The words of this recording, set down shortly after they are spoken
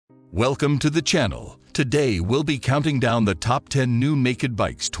Welcome to the channel. Today we'll be counting down the top 10 new naked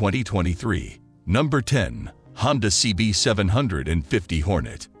bikes 2023. Number 10. Honda CB750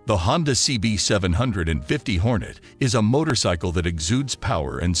 Hornet. The Honda CB750 Hornet is a motorcycle that exudes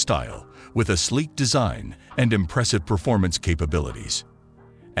power and style, with a sleek design and impressive performance capabilities.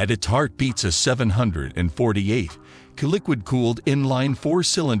 At its heart beats a 748 liquid-cooled inline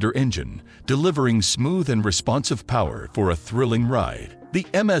four-cylinder engine, delivering smooth and responsive power for a thrilling ride. The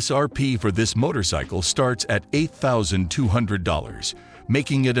MSRP for this motorcycle starts at $8,200,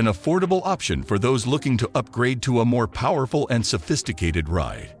 making it an affordable option for those looking to upgrade to a more powerful and sophisticated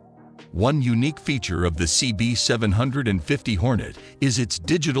ride. One unique feature of the CB750 Hornet is its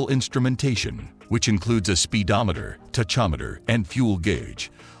digital instrumentation, which includes a speedometer, tachometer, and fuel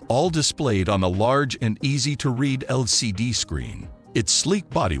gauge, all displayed on a large and easy-to-read LCD screen. Its sleek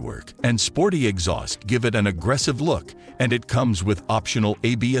bodywork and sporty exhaust give it an aggressive look, and it comes with optional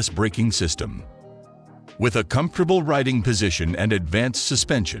ABS braking system. With a comfortable riding position and advanced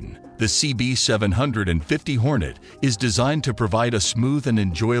suspension, the CB750 Hornet is designed to provide a smooth and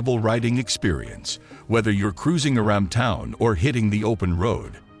enjoyable riding experience, whether you're cruising around town or hitting the open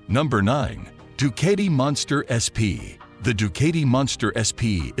road. Number 9. Ducati Monster SP. The Ducati Monster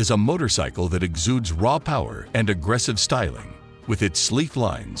SP is a motorcycle that exudes raw power and aggressive styling. With its sleek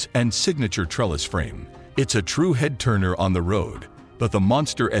lines and signature trellis frame, it's a true head-turner on the road. But the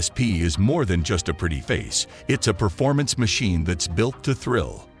Monster SP is more than just a pretty face. It's a performance machine that's built to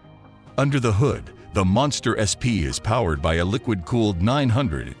thrill. Under the hood, the Monster SP is powered by a liquid-cooled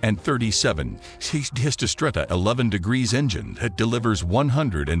 937 Histostretta 11 degrees engine that delivers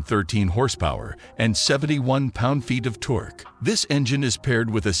 113 horsepower and 71 pound-feet of torque. This engine is paired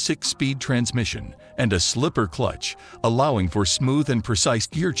with a 6-speed transmission and a slipper clutch, allowing for smooth and precise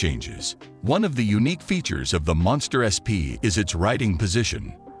gear changes. One of the unique features of the Monster SP is its riding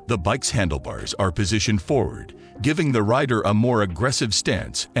position. The bike's handlebars are positioned forward, giving the rider a more aggressive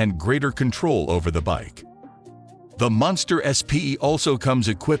stance and greater control over the bike. The Monster SP also comes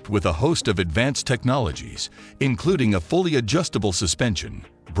equipped with a host of advanced technologies, including a fully adjustable suspension,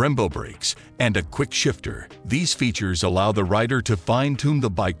 Brembo brakes, and a quick shifter. These features allow the rider to fine-tune the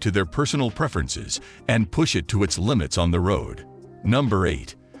bike to their personal preferences and push it to its limits on the road. Number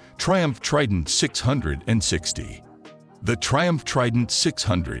 8. Triumph Trident 660. The Triumph Trident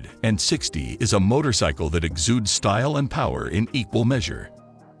 660 is a motorcycle that exudes style and power in equal measure.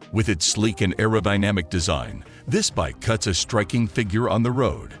 With its sleek and aerodynamic design, this bike cuts a striking figure on the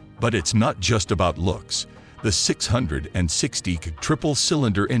road. But it's not just about looks. The 660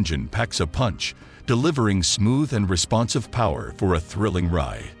 triple-cylinder engine packs a punch, delivering smooth and responsive power for a thrilling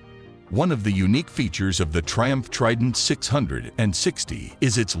ride. One of the unique features of the Triumph Trident 660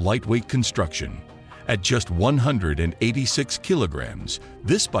 is its lightweight construction. At just 186 kilograms,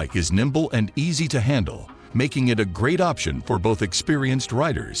 this bike is nimble and easy to handle, making it a great option for both experienced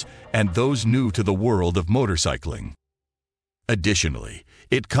riders and those new to the world of motorcycling. Additionally,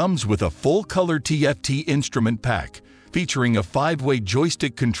 it comes with a full-color TFT instrument pack, featuring a 5-way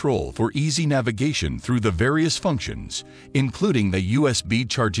joystick control for easy navigation through the various functions, including the USB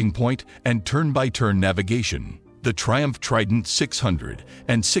charging point and turn-by-turn navigation. The Triumph Trident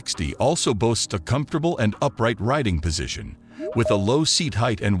 660 also boasts a comfortable and upright riding position, with a low seat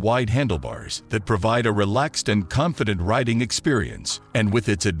height and wide handlebars that provide a relaxed and confident riding experience. And with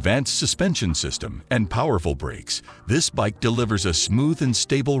its advanced suspension system and powerful brakes, this bike delivers a smooth and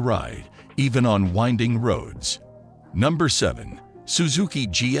stable ride, even on winding roads. Number 7. Suzuki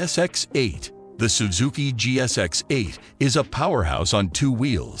GSX 8. The Suzuki GSX 8 is a powerhouse on two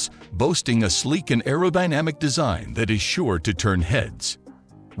wheels, boasting a sleek and aerodynamic design that is sure to turn heads.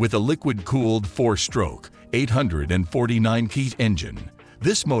 With a liquid-cooled 4-stroke, 849 engine,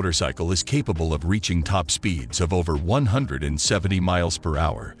 this motorcycle is capable of reaching top speeds of over 170 miles per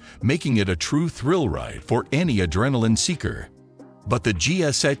hour, making it a true thrill ride for any adrenaline seeker. But the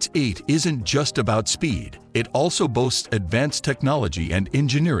GSX 8 isn't just about speed. It also boasts advanced technology and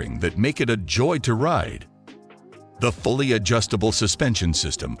engineering that make it a joy to ride. The fully adjustable suspension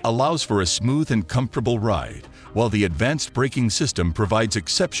system allows for a smooth and comfortable ride, while the advanced braking system provides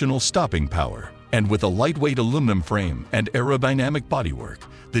exceptional stopping power. And with a lightweight aluminum frame and aerodynamic bodywork,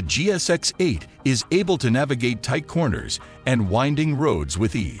 the GSX 8 is able to navigate tight corners and winding roads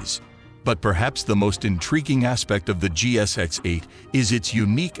with ease. But perhaps the most intriguing aspect of the GSX 8 is its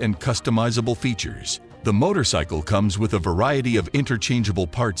unique and customizable features. The motorcycle comes with a variety of interchangeable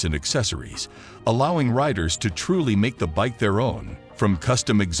parts and accessories, allowing riders to truly make the bike their own. From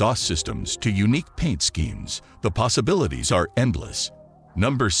custom exhaust systems to unique paint schemes, the possibilities are endless.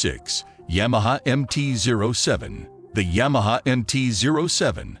 Number 6. Yamaha MT-07. The Yamaha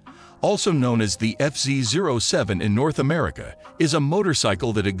MT-07 also known as the FZ07 in North America, is a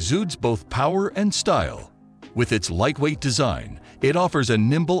motorcycle that exudes both power and style. With its lightweight design, it offers a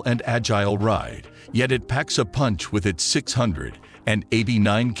nimble and agile ride, yet it packs a punch with its 600 and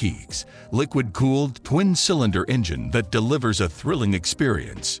 89 kgs, liquid-cooled twin-cylinder engine that delivers a thrilling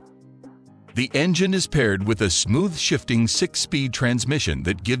experience. The engine is paired with a smooth-shifting 6-speed transmission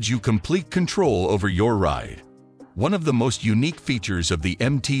that gives you complete control over your ride. One of the most unique features of the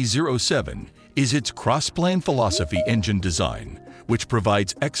MT-07 is its cross-plane philosophy engine design, which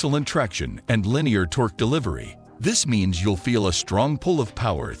provides excellent traction and linear torque delivery. This means you'll feel a strong pull of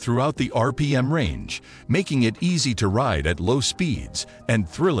power throughout the RPM range, making it easy to ride at low speeds and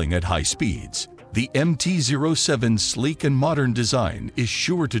thrilling at high speeds. The MT-07's sleek and modern design is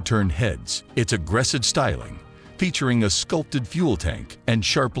sure to turn heads. Its aggressive styling, featuring a sculpted fuel tank and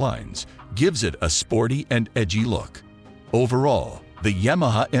sharp lines, gives it a sporty and edgy look. Overall, the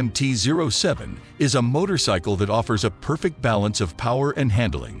Yamaha MT-07 is a motorcycle that offers a perfect balance of power and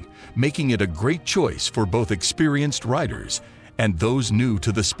handling, making it a great choice for both experienced riders and those new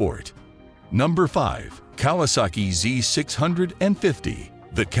to the sport. Number 5. Kawasaki Z650.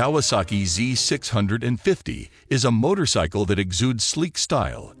 The Kawasaki Z650 is a motorcycle that exudes sleek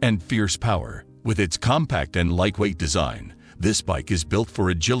style and fierce power. With its compact and lightweight design, this bike is built for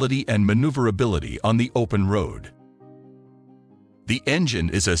agility and maneuverability on the open road. The engine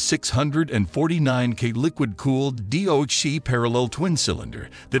is a 649 kW liquid-cooled DOHC parallel twin-cylinder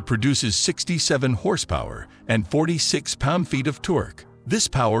that produces 67 horsepower and 46 pound-feet of torque. This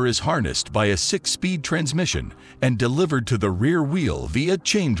power is harnessed by a 6-speed transmission and delivered to the rear wheel via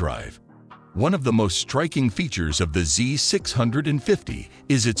chain drive. One of the most striking features of the Z650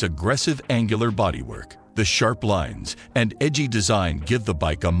 is its aggressive angular bodywork. The sharp lines and edgy design give the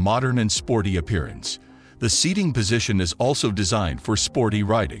bike a modern and sporty appearance. The seating position is also designed for sporty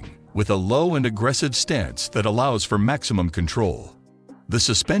riding, with a low and aggressive stance that allows for maximum control. The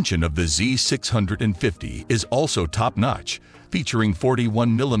suspension of the Z650 is also top-notch, featuring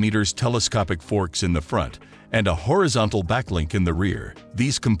 41mm telescopic forks in the front and a horizontal backlink in the rear.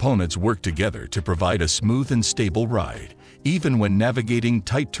 These components work together to provide a smooth and stable ride, even when navigating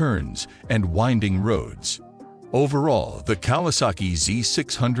tight turns and winding roads. Overall, the Kawasaki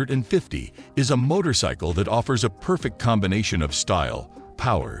Z650 is a motorcycle that offers a perfect combination of style,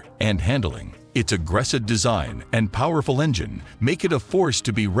 power, and handling. Its aggressive design and powerful engine make it a force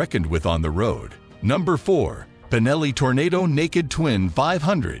to be reckoned with on the road. Number 4. Benelli Tornado Naked Twin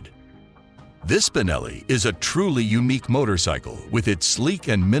 500. This Benelli is a truly unique motorcycle with its sleek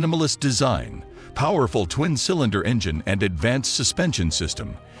and minimalist design, powerful twin-cylinder engine, and advanced suspension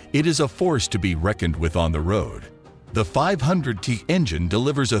system. It is a force to be reckoned with on the road. The 500T engine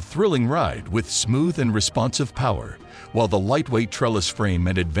delivers a thrilling ride with smooth and responsive power, while the lightweight trellis frame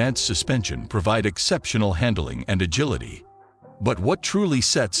and advanced suspension provide exceptional handling and agility. But what truly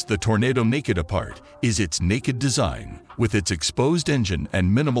sets the Tornado Naked apart is its naked design. With its exposed engine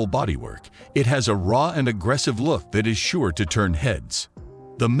and minimal bodywork, it has a raw and aggressive look that is sure to turn heads.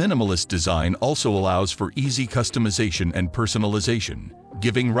 The minimalist design also allows for easy customization and personalization,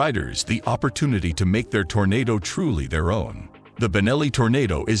 giving riders the opportunity to make their Tornado truly their own. The Benelli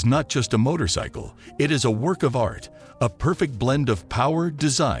Tornado is not just a motorcycle, it is a work of art, a perfect blend of power,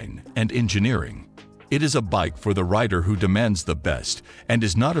 design, and engineering. It is a bike for the rider who demands the best and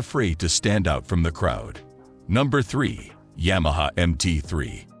is not afraid to stand out from the crowd. Number 3. Yamaha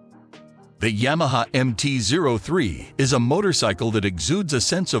MT-03. The Yamaha MT-03 is a motorcycle that exudes a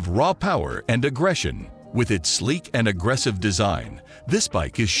sense of raw power and aggression. With its sleek and aggressive design, this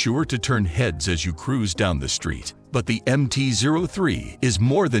bike is sure to turn heads as you cruise down the street. But the MT-03 is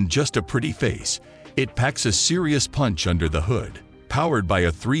more than just a pretty face. It packs a serious punch under the hood. Powered by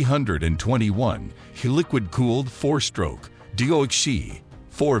a 321 liquid-cooled 4-stroke DOHC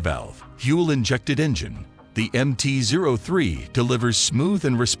 4-valve fuel-injected engine, the MT-03 delivers smooth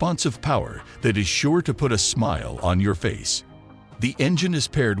and responsive power that is sure to put a smile on your face. The engine is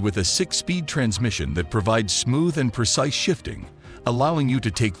paired with a 6-speed transmission that provides smooth and precise shifting, allowing you to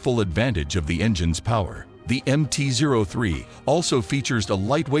take full advantage of the engine's power. The MT-03 also features a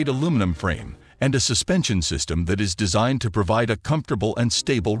lightweight aluminum frame and a suspension system that is designed to provide a comfortable and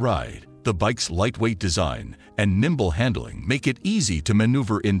stable ride. The bike's lightweight design and nimble handling make it easy to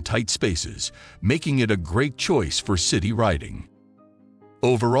maneuver in tight spaces, making it a great choice for city riding.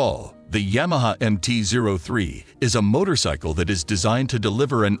 Overall, the Yamaha MT-03 is a motorcycle that is designed to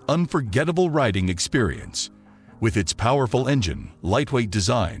deliver an unforgettable riding experience. With its powerful engine, lightweight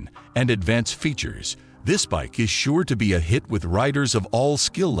design, and advanced features, this bike is sure to be a hit with riders of all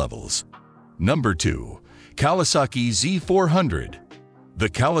skill levels. Number 2. Kawasaki Z400. The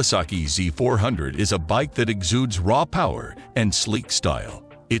Kawasaki Z400 is a bike that exudes raw power and sleek style.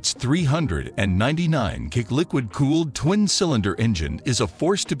 Its 399-kick liquid-cooled twin-cylinder engine is a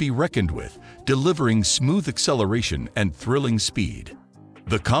force to be reckoned with, delivering smooth acceleration and thrilling speed.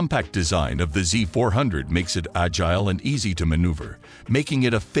 The compact design of the Z400 makes it agile and easy to maneuver, making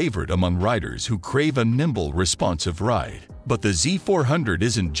it a favorite among riders who crave a nimble, responsive ride. But the Z400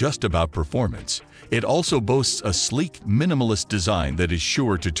 isn't just about performance. It also boasts a sleek, minimalist design that is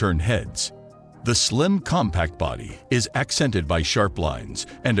sure to turn heads. The slim, compact body is accented by sharp lines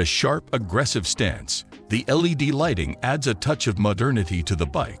and a sharp, aggressive stance. The LED lighting adds a touch of modernity to the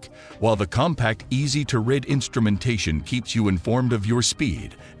bike, while the compact, easy-to-read instrumentation keeps you informed of your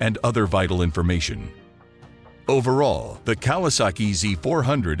speed and other vital information. Overall, the Kawasaki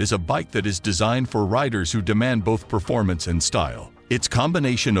Z400 is a bike that is designed for riders who demand both performance and style. Its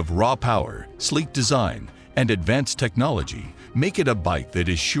combination of raw power, sleek design, and advanced technology make it a bike that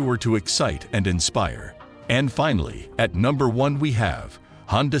is sure to excite and inspire. And finally, at number 1 we have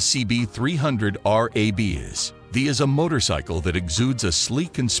Honda CB300R ABS. This is a motorcycle that exudes a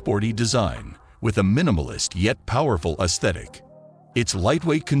sleek and sporty design with a minimalist yet powerful aesthetic. Its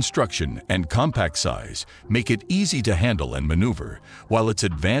lightweight construction and compact size make it easy to handle and maneuver, while its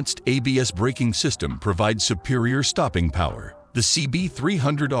advanced ABS braking system provides superior stopping power. The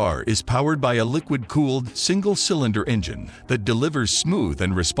CB300R is powered by a liquid-cooled, single-cylinder engine that delivers smooth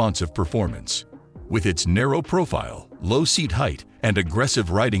and responsive performance. With its narrow profile, low seat height, and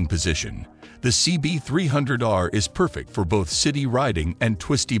aggressive riding position, the CB300R is perfect for both city riding and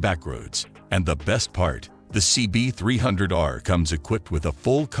twisty backroads. And the best part, the CB300R comes equipped with a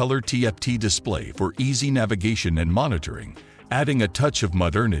full-color TFT display for easy navigation and monitoring, adding a touch of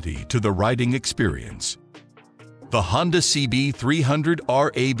modernity to the riding experience. The Honda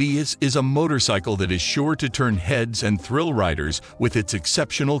CB300R ABS is a motorcycle that is sure to turn heads and thrill riders with its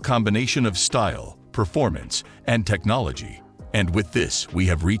exceptional combination of style, performance, and technology. And with this, we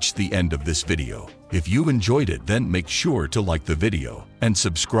have reached the end of this video. If you enjoyed it, then make sure to like the video and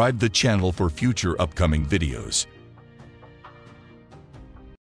subscribe the channel for future upcoming videos.